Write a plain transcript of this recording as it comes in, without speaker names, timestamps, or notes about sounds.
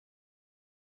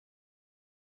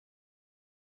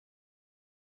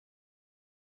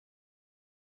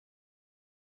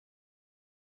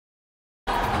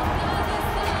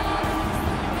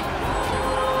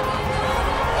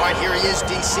is,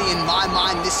 DC. In my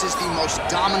mind, this is the most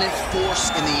dominant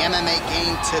force in the MMA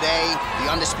game today.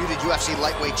 The undisputed UFC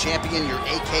Lightweight Champion, your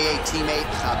AKA teammate,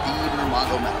 Khabib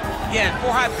Nurmagomedov. Yeah, and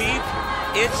for Khabib,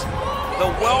 it's the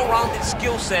well-rounded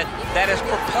skill set that has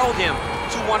propelled him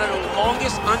to one of the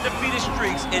longest undefeated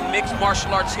streaks in mixed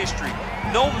martial arts history.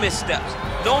 No missteps,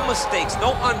 no mistakes,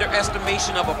 no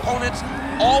underestimation of opponents,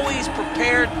 always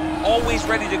prepared, always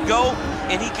ready to go,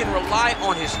 and he can rely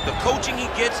on the coaching he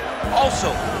gets,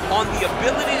 also on the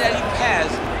ability that he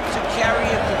has to carry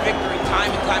him to victory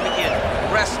time and time again.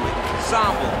 Wrestling,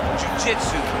 sambo,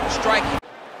 jiu-jitsu, striking.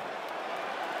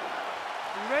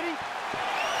 You ready?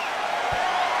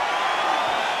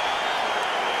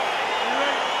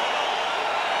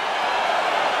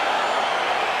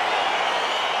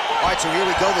 All right, so here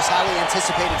we go. This highly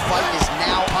anticipated fight is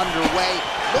now underway.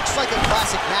 Looks like a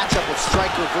classic matchup of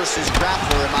striker versus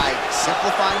grappler. Am I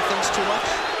simplifying things too much?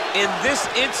 In this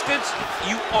instance,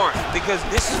 you aren't, because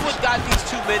this is what got these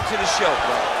two men to the show.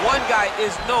 One guy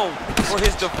is known for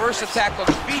his diverse attack on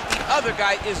the feet. The other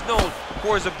guy is known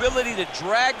for his ability to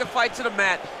drag the fight to the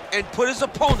mat and put his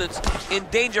opponents in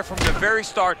danger from the very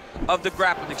start of the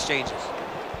grappling exchanges.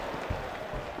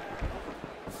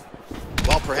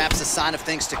 Well, perhaps a sign of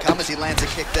things to come as he lands a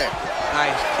kick there.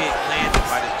 Nice kick landed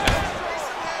by this gentleman.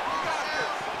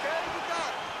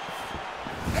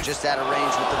 Just out of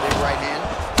range with the big right hand.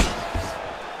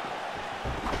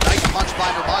 Nice punch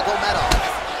by Nurmagomedov.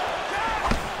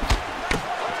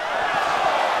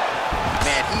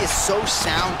 Man, he is so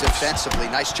sound defensively.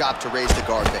 Nice job to raise the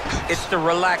guard there. It's the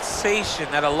relaxation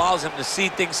that allows him to see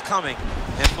things coming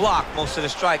and block most of the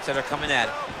strikes that are coming at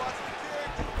him.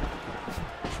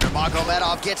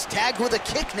 Nurmagomedov gets tagged with a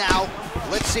kick now.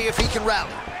 Let's see if he can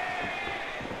rally.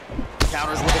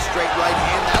 Counters with a straight right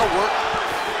hand. That'll work.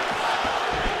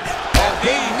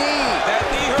 Big knee. That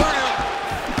knee hurt him.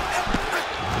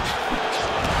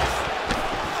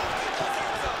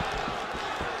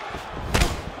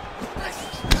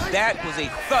 That was a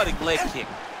thudding leg kick.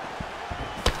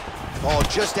 Oh,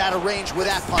 just out of range with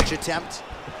that punch attempt.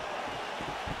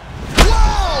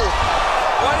 Whoa!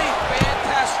 What a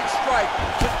fantastic strike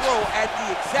to throw at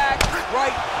the exact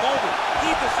right moment.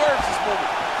 He deserves this moment.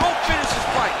 Go finish his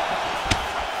fight.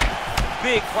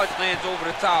 Big punch lands over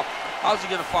the top. How's he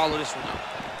gonna follow this one up?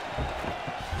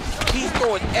 He's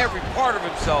throwing every part of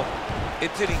himself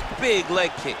into these big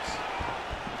leg kicks.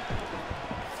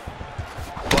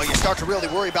 Well, you start to really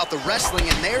worry about the wrestling,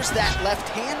 and there's that left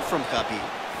hand from Khabib.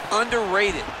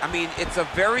 Underrated. I mean, it's a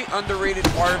very underrated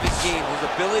part of his game, his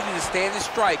ability to stand and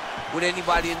strike with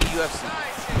anybody in the UFC.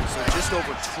 So just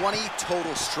over 20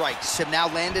 total strikes have now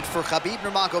landed for Khabib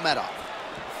Nurmagomedov.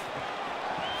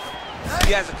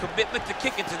 He has a commitment to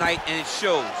kicking tonight, and it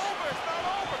shows.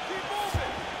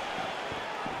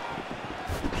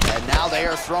 And now they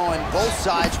are throwing both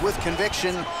sides with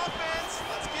conviction.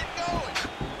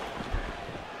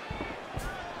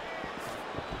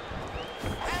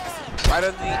 Right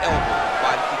under the elbow,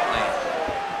 body kick lands.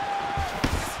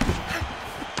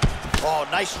 Oh,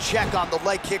 nice check on the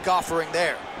leg kick offering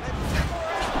there.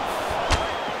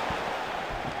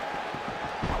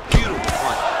 Beautiful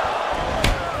punch.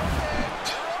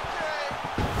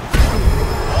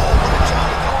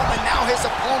 And now his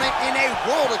opponent in a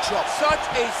world of trouble. Such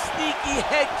a sneaky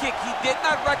head kick. He did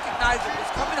not recognize it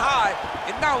was coming high,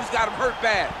 and now he's got him hurt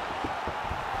bad.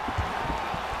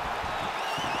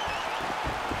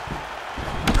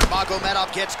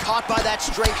 Nurmagomedov gets caught by that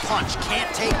straight punch. Can't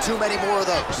take too many more of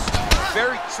those.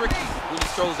 Very tricky when he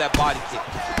throws that body kick.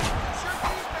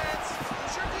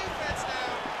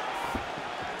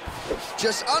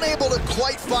 Just unable to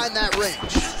quite find that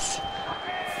range.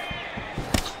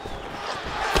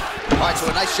 All right,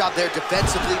 so a nice job there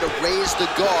defensively to raise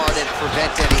the guard and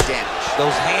prevent any damage.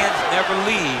 Those hands never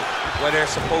leave where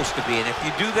they're supposed to be, and if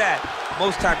you do that,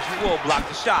 most times you will block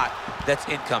the shot that's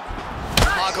incoming.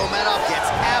 Nurmagomedov gets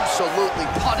absolutely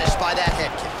punished by that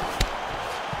head kick.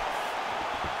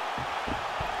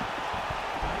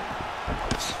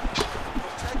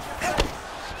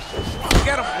 You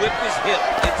got him whip his hip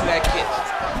into that kick.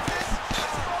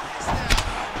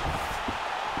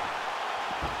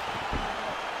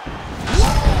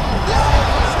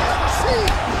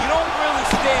 You don't really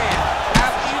stand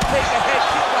after you take a head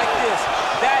kick like this.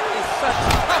 That is such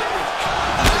toughness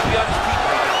to be on his feet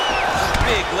right now.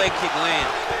 Big leg kick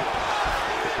lands.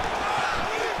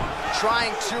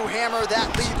 Trying to hammer that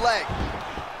lead leg.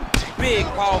 Big,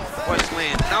 powerful punch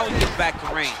lands. Now he gets back to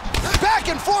range. Back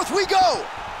and forth we go.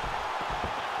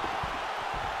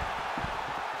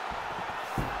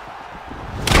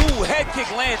 Ooh, head kick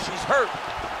lands. He's hurt.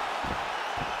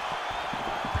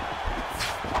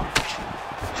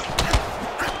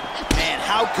 Man,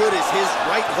 how good is his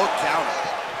right hook counter?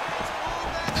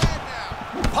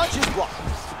 Punch is blocked.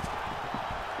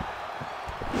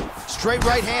 Straight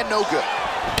right hand, no good.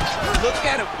 Look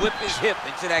at him whip his hip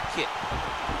into that kick.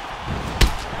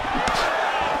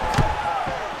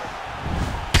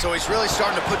 So he's really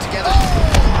starting to put together.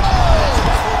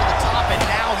 Before the top, and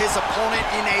now his opponent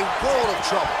in a world of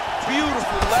trouble.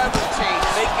 Beautiful level change.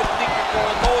 Make him think you're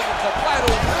going low, and you come right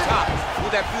over the top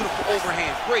with that beautiful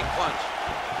overhand. Great punch.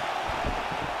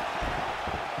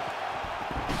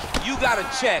 You gotta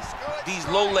check these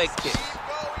low leg kicks.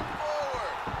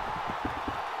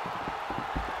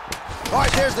 All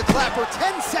right, there's the clapper.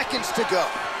 10 seconds to go.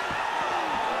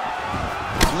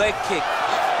 Leg kick.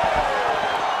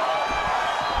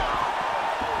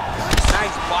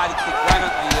 Nice body kick right under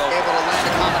the elbow. Able to land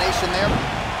a combination there.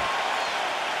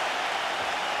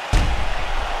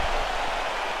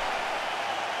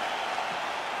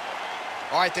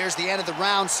 All right, there's the end of the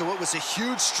round, so it was a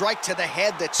huge strike to the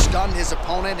head that stunned his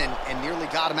opponent and nearly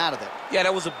got him out of there. Yeah,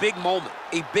 that was a big moment.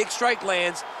 A big strike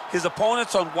lands, his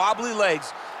opponent's on wobbly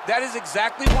legs. That is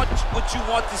exactly what you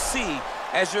want to see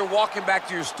as you're walking back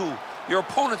to your stool. Your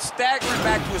opponent staggering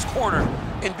back to his corner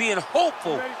and being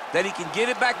hopeful that he can get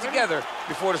it back together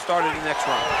before the start of the next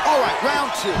round. All right,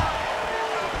 round two.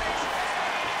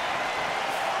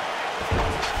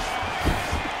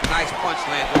 Nice punch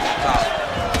lands over the top.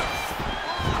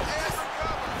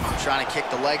 Trying to kick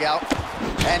the leg out.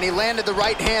 And he landed the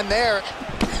right hand there.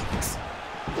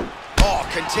 Oh,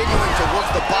 continuing to work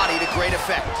the body to great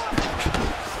effect.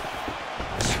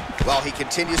 Well, he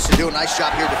continues to do a nice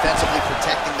job here defensively,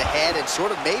 protecting the head and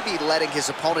sort of maybe letting his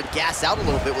opponent gas out a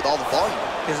little bit with all the volume.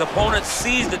 His opponent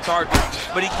sees the target,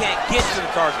 but he can't get to the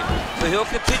target. So he'll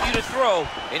continue to throw,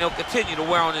 and he'll continue to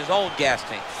wear on his own gas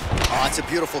tank. Oh, that's a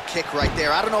beautiful kick right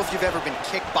there. I don't know if you've ever been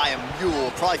kicked by a mule.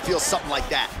 It probably feels something like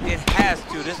that. It has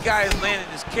to. This guy is landing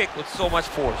his kick with so much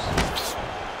force.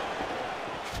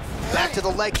 Back to the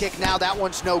leg kick now. That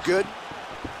one's no good.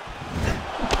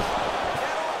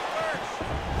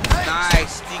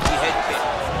 Nice sneaky head kick.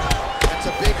 That's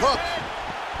a big hook.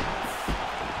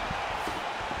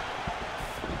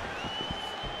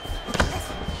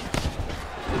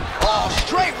 Oh,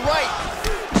 straight right.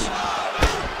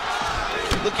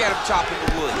 Look at him chopping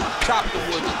the wood. Chop the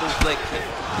wood with those leg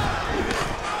kicks.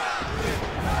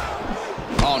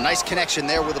 Oh, nice connection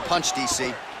there with a punch,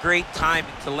 DC. Great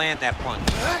timing to land that punch.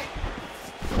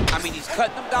 I mean, he's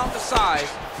cutting them down to size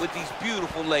with these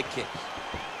beautiful leg kicks.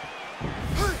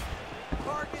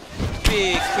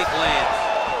 Big kick lands.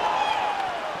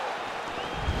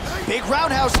 Big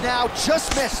roundhouse now,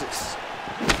 just misses.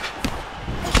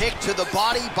 Kick to the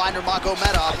body by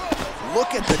Nurmagomedov.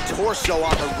 Look at the torso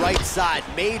on the right side.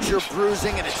 Major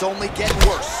bruising, and it's only getting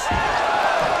worse.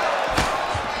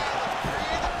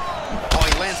 Oh,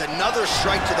 he lands another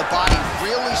strike to the body,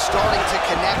 really starting to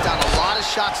connect on a lot of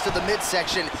shots to the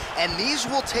midsection, and these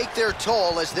will take their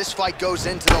toll as this fight goes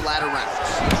into the latter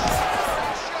rounds.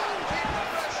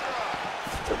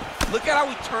 Look at how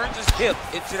he turns his hip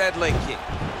into that leg kick.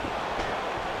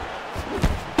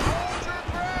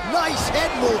 Nice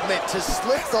head movement to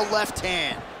slip the left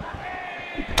hand.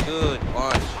 Good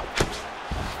punch.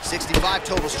 65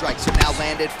 total strikes have now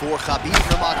landed for Khabib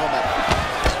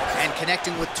Nurmagomedov. And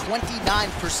connecting with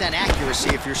 29% accuracy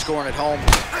if you're scoring at home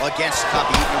against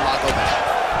Khabib Nurmagomedov.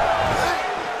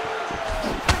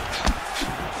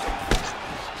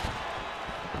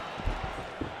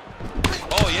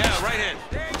 Oh yeah, right hand.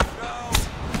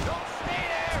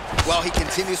 Well, he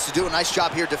continues to do a nice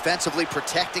job here defensively,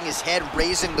 protecting his head,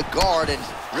 raising the guard, and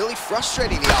really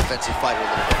frustrating the offensive fighter a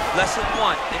little bit. Lesson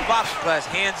one in boxing class,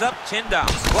 hands up, chin down.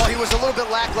 Well, he was a little bit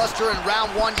lackluster in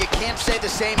round one. You can't say the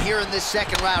same here in this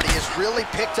second round. He has really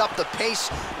picked up the pace,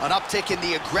 an uptick in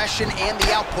the aggression and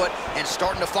the output, and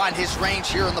starting to find his range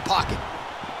here in the pocket.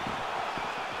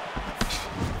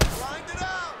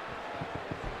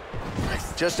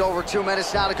 Just over 2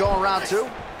 minutes now to go in round two.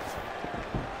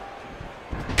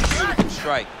 Beautiful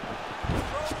strike.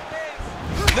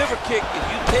 Liver kick, if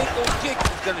you take those kicks,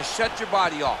 it's gonna shut your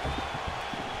body off.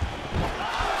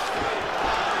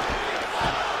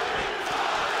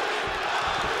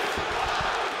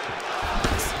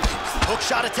 Hook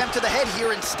shot attempt to the head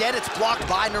here. Instead, it's blocked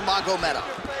by Nurmagomedov.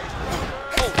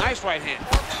 Oh, nice right hand.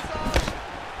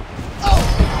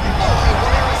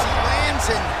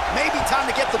 And maybe time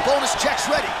to get the bonus checks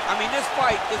ready. I mean, this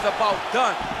fight is about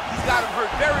done. He's got him hurt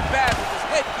very bad with his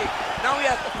head kick. Now he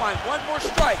has to find one more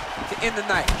strike to end the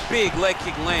night. Big leg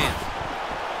kick lands.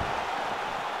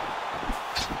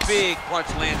 Big punch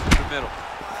lands in the middle.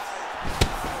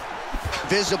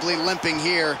 Visibly limping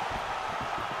here.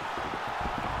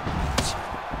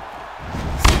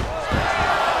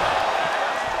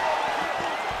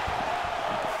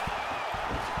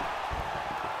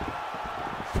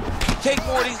 take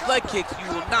more of these leg kicks, you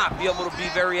will not be able to be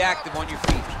very active on your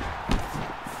feet.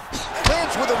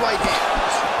 Lands with the right hand.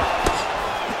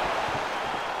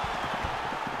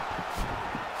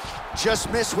 Just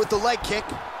missed with the leg kick.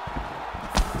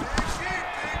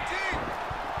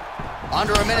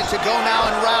 Under a minute to go now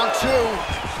in round 2.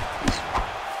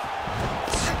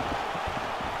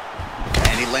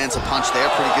 And he lands a punch there.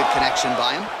 Pretty good connection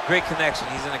by him. Great connection.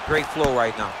 He's in a great flow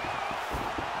right now.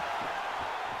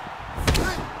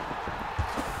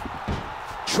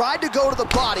 Tried to go to the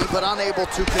body, but unable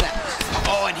to connect.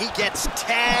 Oh, and he gets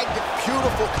tagged.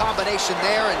 Beautiful combination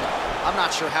there, and I'm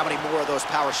not sure how many more of those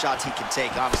power shots he can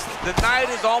take, honestly. The night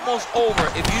is almost over.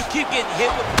 If you keep getting hit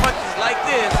with punches like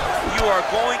this, you are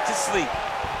going to sleep.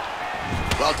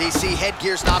 Well, DC,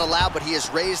 headgear's not allowed, but he has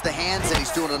raised the hands, and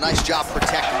he's doing a nice job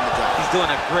protecting the dome. He's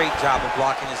doing a great job of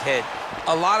blocking his head.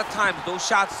 A lot of times, those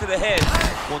shots to the head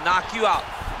will knock you out.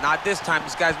 Not this time.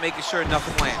 This guy's making sure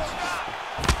nothing lands.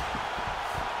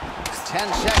 10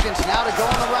 seconds now to go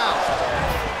in the round.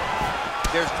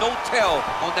 There's no tell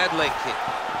on that leg kick.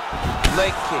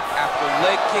 Leg kick after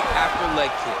leg kick after leg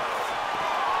kick.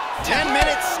 10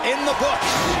 minutes in the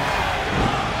books.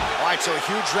 All right, so a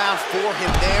huge round for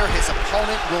him there. His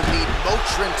opponent will need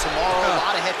Motrin tomorrow. A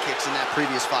lot of head kicks in that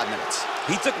previous 5 minutes.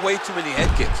 He took way too many head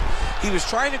kicks. He was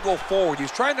trying to go forward. He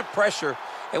was trying to pressure.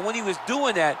 And when he was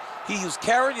doing that, he was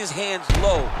carrying his hands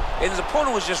low, and his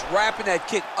opponent was just wrapping that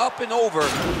kick up and over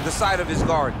the side of his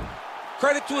guard.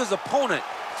 Credit to his opponent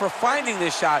for finding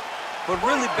this shot, but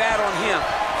really bad on him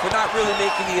for not really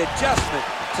making the adjustment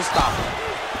to stop him.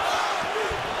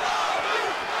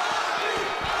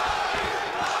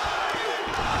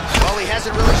 Well, he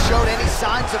hasn't really showed any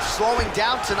signs of slowing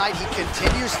down tonight. He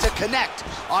continues to connect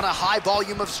on a high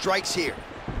volume of strikes here.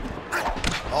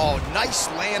 Oh, nice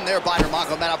land there by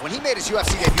Nurmagomedov. When he made his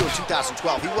UFC debut in 2012,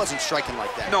 he wasn't striking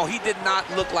like that. No, he did not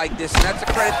look like this, and that's a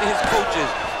credit to his coaches,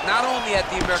 not only at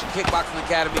the American Kickboxing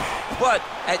Academy, but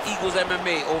at Eagles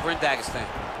MMA over in Dagestan.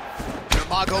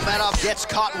 Nurmagomedov gets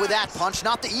caught with that punch.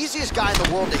 Not the easiest guy in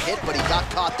the world to hit, but he got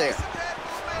caught there.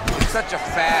 Such a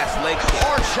fast leg kick.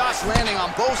 Hard shots landing on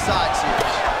both sides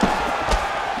here.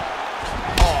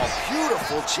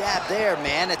 Beautiful jab there,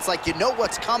 man. It's like you know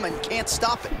what's coming, can't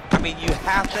stop it. I mean, you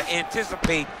have to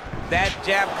anticipate that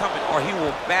jab coming, or he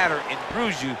will batter and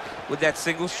bruise you with that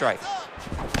single strike.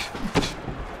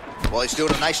 Well, he's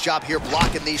doing a nice job here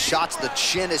blocking these shots. The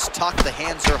chin is tucked, the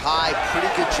hands are high. Pretty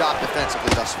good job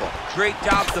defensively thus far. Great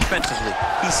job defensively.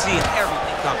 He's seeing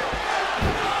everything coming.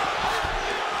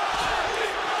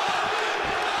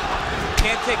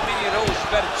 Can't take many of those, you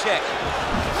better check.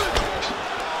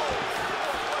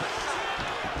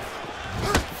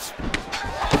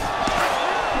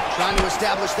 Trying to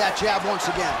establish that jab once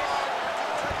again.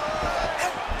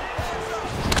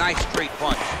 Nice straight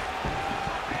punch.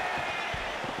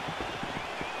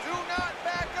 Do not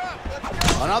back up.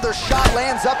 Let's go. Another shot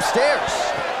lands upstairs.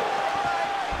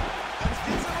 Let's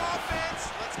get some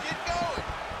offense. Let's get going.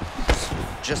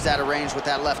 Just out of range with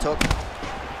that left hook.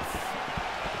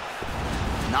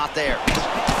 Not there.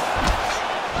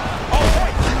 Oh,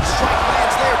 huge strike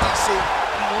lands there, DC.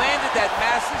 He landed that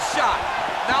massive shot.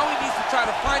 Now he needs to try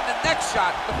to find the next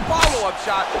shot, the follow-up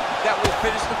shot that will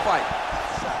finish the fight.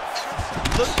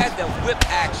 Look at the whip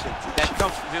action that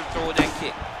comes from him throwing that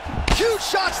kick. Huge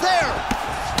shots there.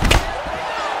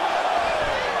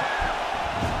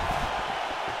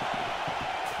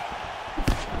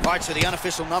 All right, so the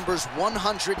unofficial numbers,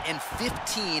 115.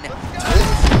 This is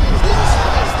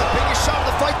the biggest shot of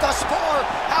the fight thus far.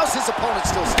 How's his opponent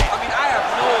still standing? I mean, I have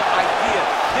no idea.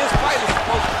 This fight is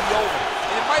supposed to be over.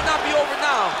 And it might not be over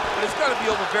now, but it's going to be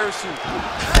over very soon.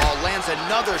 Ball lands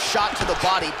another shot to the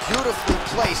body, beautifully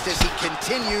placed as he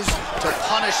continues to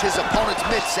punish his opponent's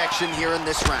midsection here in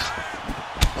this round.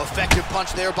 Effective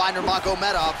punch there by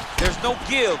Nurmagomedov. There's no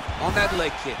give on that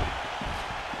leg kick.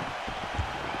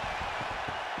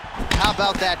 How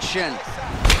about that shin?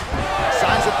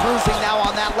 Signs of bruising now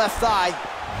on that left thigh.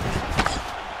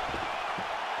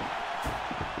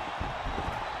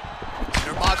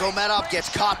 Nurmagomedov gets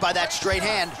caught by that straight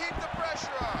hand. Keep the pressure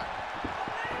on.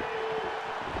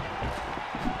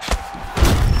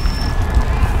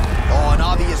 Oh, an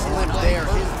obvious limp there,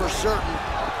 hit for certain.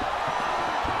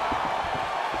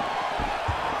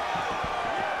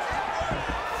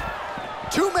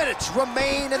 Two minutes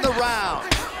remain in the round.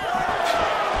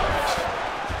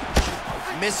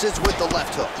 Misses with the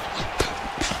left hook.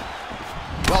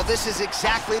 Well, this is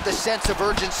exactly the sense of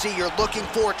urgency you're looking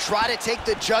for. Try to take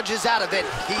the judges out of it.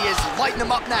 He is lighting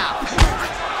them up now.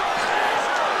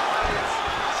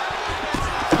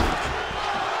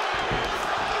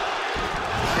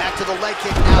 Back to the leg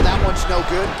kick now. That one's no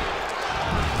good.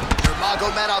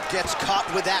 Nurmagomedov gets caught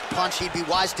with that punch. He'd be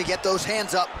wise to get those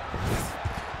hands up.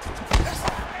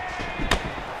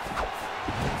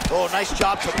 Oh, nice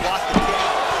job to block the kick.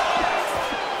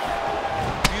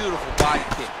 Beautiful body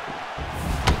kick.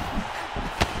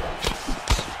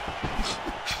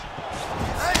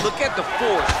 Look at the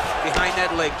force behind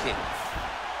that leg kick.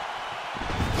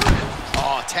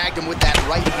 Oh, tagged him with that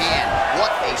right hand.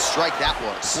 What a strike that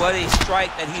was. What a strike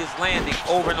that he is landing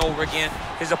over and over again.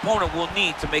 His opponent will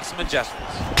need to make some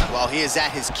adjustments. Well, he is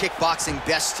at his kickboxing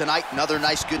best tonight. Another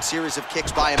nice, good series of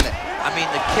kicks by him there. I mean,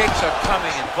 the kicks are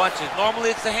coming in bunches.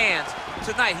 Normally it's the hands.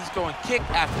 Tonight he's going kick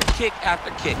after kick after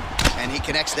kick. And he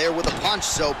connects there with a punch,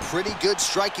 so pretty good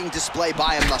striking display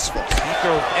by him thus far. He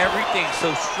throws everything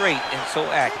so straight and so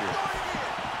accurate.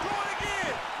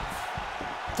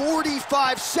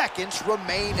 45 seconds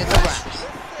remain in the round.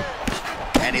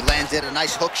 And he landed a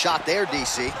nice hook shot there,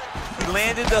 DC. He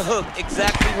landed the hook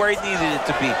exactly where he needed it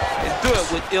to be, and do it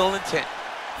with ill intent.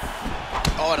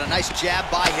 Oh, and a nice jab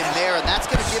by him there, and that's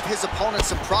going to give his opponent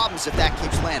some problems if that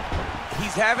keeps landing.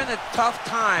 He's having a tough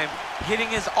time getting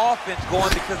his offense going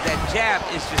because that jab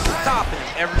is just stopping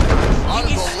him every time.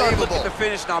 He needs to start looking to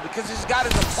finish now because he's got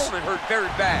his opponent hurt very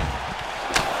bad.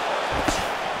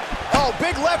 Oh,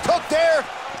 big left hook there.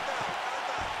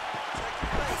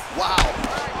 Wow.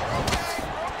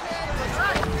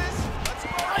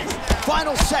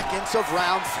 Final seconds of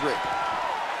round 3.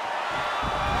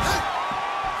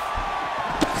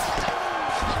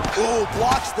 Ooh,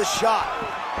 blocks the shot.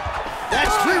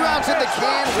 That's 3 rounds in the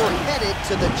can. We're headed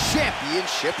to the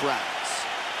championship rounds.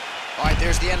 All right,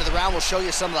 there's the end of the round. We'll show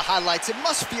you some of the highlights. It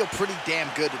must feel pretty damn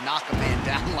good to knock a man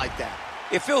down like that.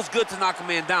 It feels good to knock a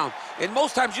man down, and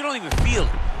most times you don't even feel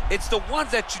it. It's the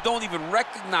ones that you don't even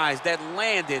recognize that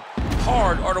landed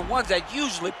hard are the ones that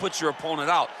usually put your opponent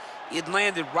out. It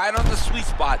landed right on the sweet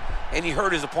spot, and he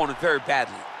hurt his opponent very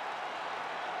badly.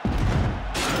 You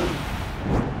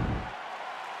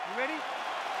ready?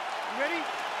 You ready?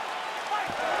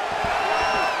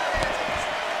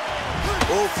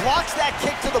 Oh, blocks that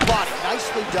kick to the body.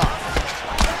 Nicely done.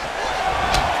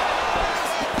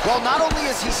 Well, not only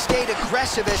has he stayed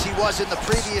aggressive as he was in the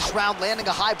previous round, landing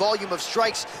a high volume of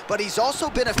strikes, but he's also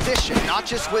been efficient, not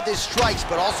just with his strikes,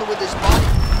 but also with his body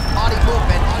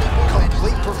movement.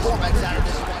 Complete performance out of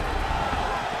this fight.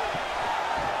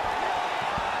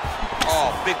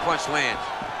 Oh, big punch lands.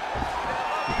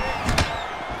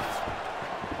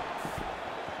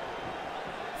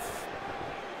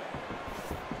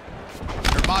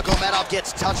 Nurmagomedov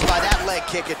gets touched by that leg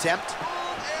kick attempt.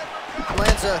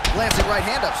 Lands a right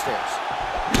hand upstairs.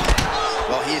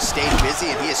 Well, he has stayed busy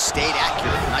and he has stayed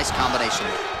accurate. Nice combination.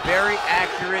 Very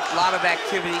accurate, a lot of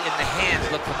activity, and the hands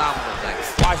look phenomenal.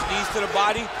 Watch knees to the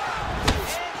body.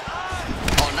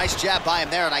 Oh, nice jab by him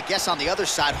there, and I guess on the other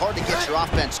side, hard to get your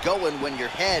offense going when your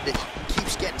head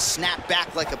keeps getting snapped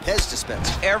back like a Pez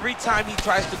dispenser. Every time he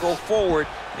tries to go forward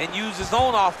and use his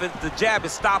own offense, the jab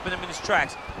is stopping him in his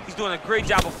tracks. He's doing a great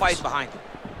job of fighting behind him.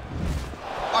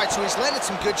 All right, so he's landed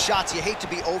some good shots. You hate to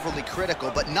be overly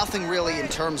critical, but nothing really in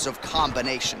terms of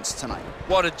combinations tonight.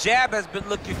 Well, the jab has been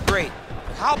looking great.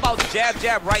 How about jab,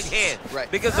 jab, right hand? Right.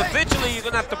 Because eventually you're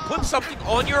going to have to put something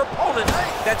on your opponent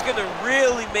that's going to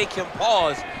really make him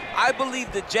pause. I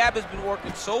believe the jab has been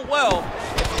working so well,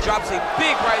 if he drops a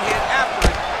big right hand after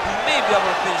it, he may be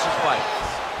able to finish his fight.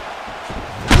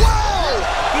 Whoa!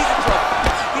 He's in trouble.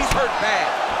 He's hurt bad.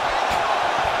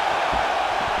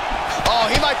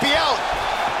 Oh, he might be out.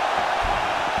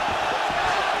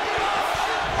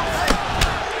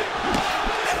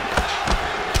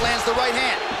 Lands the right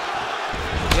hand.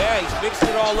 Yeah, he's mixed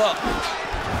it all up.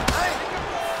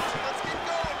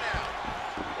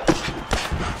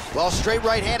 Well, straight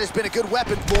right hand has been a good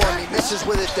weapon for him. He misses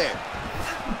with it there.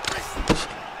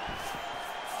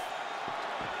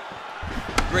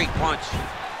 Great punch.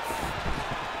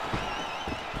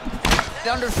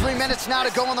 Under 3 minutes now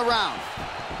to go in the round.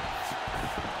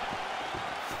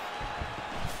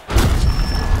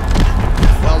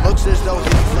 Well, looks as though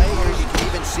he's playing here. You can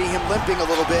even see him limping a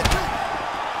little bit.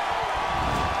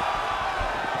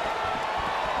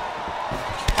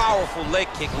 Powerful leg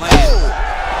kick lands. Oh!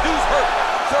 Dude's hurt.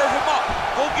 Serve him up.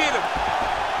 Go get him.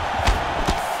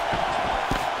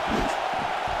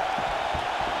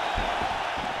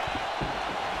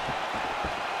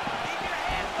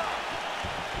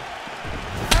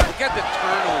 Look at the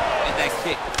turnover in that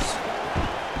kick.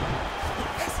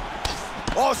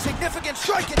 Oh, significant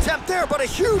strike attempt there, but a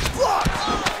huge block.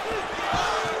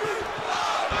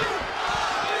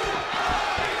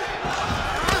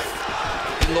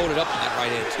 He loaded up on that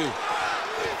right hand, too.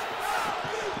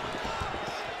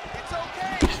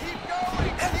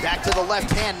 Back to the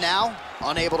left hand now.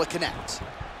 Unable to connect.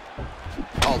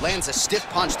 Oh, lands a stiff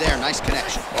punch there. Nice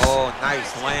connection. Oh,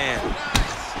 nice land.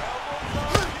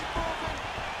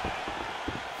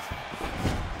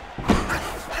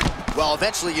 Well,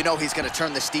 eventually, you know he's going to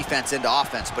turn this defense into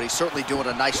offense, but he's certainly doing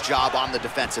a nice job on the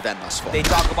defensive end thus far. They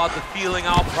talk about the feeling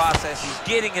out process. He's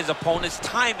getting his opponent's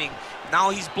timing. Now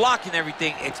he's blocking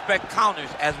everything. Expect counters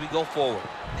as we go forward.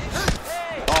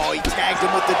 Oh, he tagged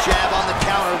him with the jab on the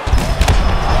counter.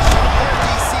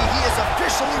 DC, he is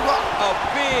officially run. A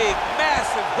big,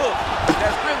 massive hook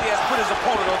that really has put his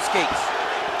opponent on skates.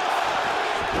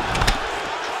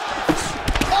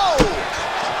 Oh!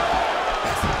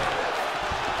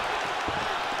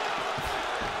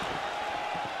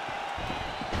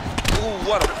 Ooh,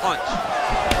 what a punch.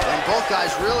 And both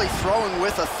guys really throwing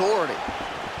with authority.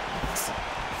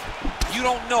 You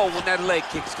don't know when that leg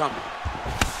kick's coming.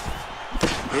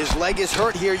 His leg is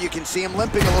hurt here. You can see him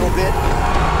limping a little bit.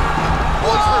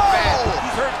 Oh, he's hurt bad.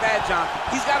 He's hurt bad, John.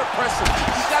 He's got to press him.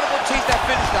 He's got to go chase that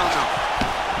finish down now.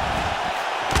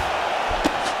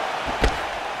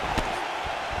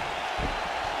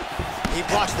 He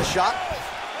blocks the shot.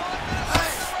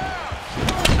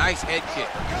 Nice head kick.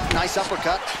 Nice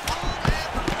uppercut.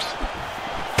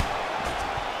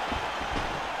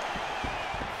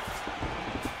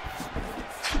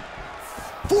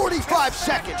 "45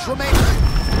 seconds remaining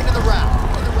in the round.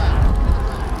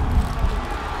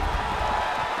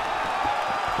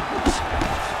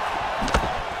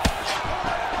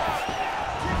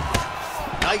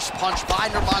 Nice punch by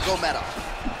Nurmagomedov.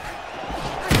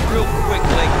 Real quick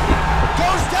leg kick.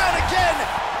 Goes down again.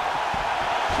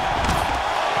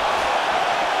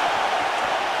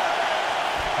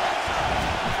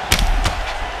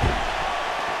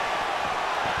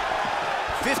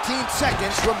 "15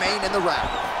 seconds remain in the round.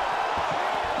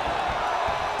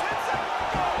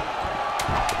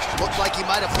 Looked like he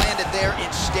might have landed there.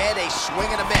 Instead, a swing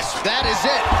and a miss. That is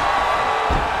it.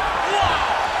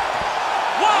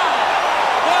 Wow!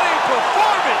 What a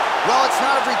performance! Well, it's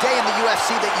not every day in the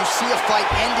UFC that you see a fight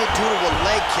ended due to a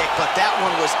leg kick, but that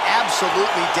one was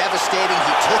absolutely devastating.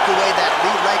 He took away that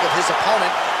lead leg of his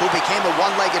opponent, who became a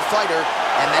one-legged fighter,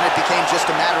 and then it became just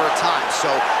a matter of time.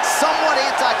 So, somewhat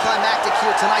anticlimactic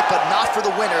here tonight, but not for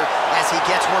the winner, as he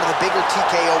gets one of the bigger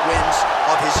TKO wins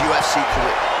of his UFC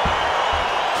career.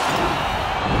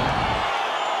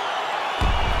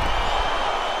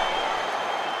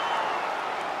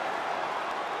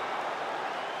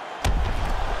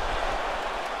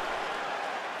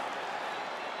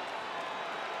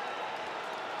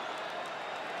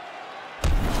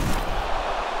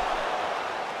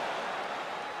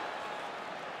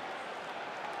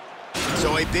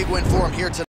 So a big win for him here tonight.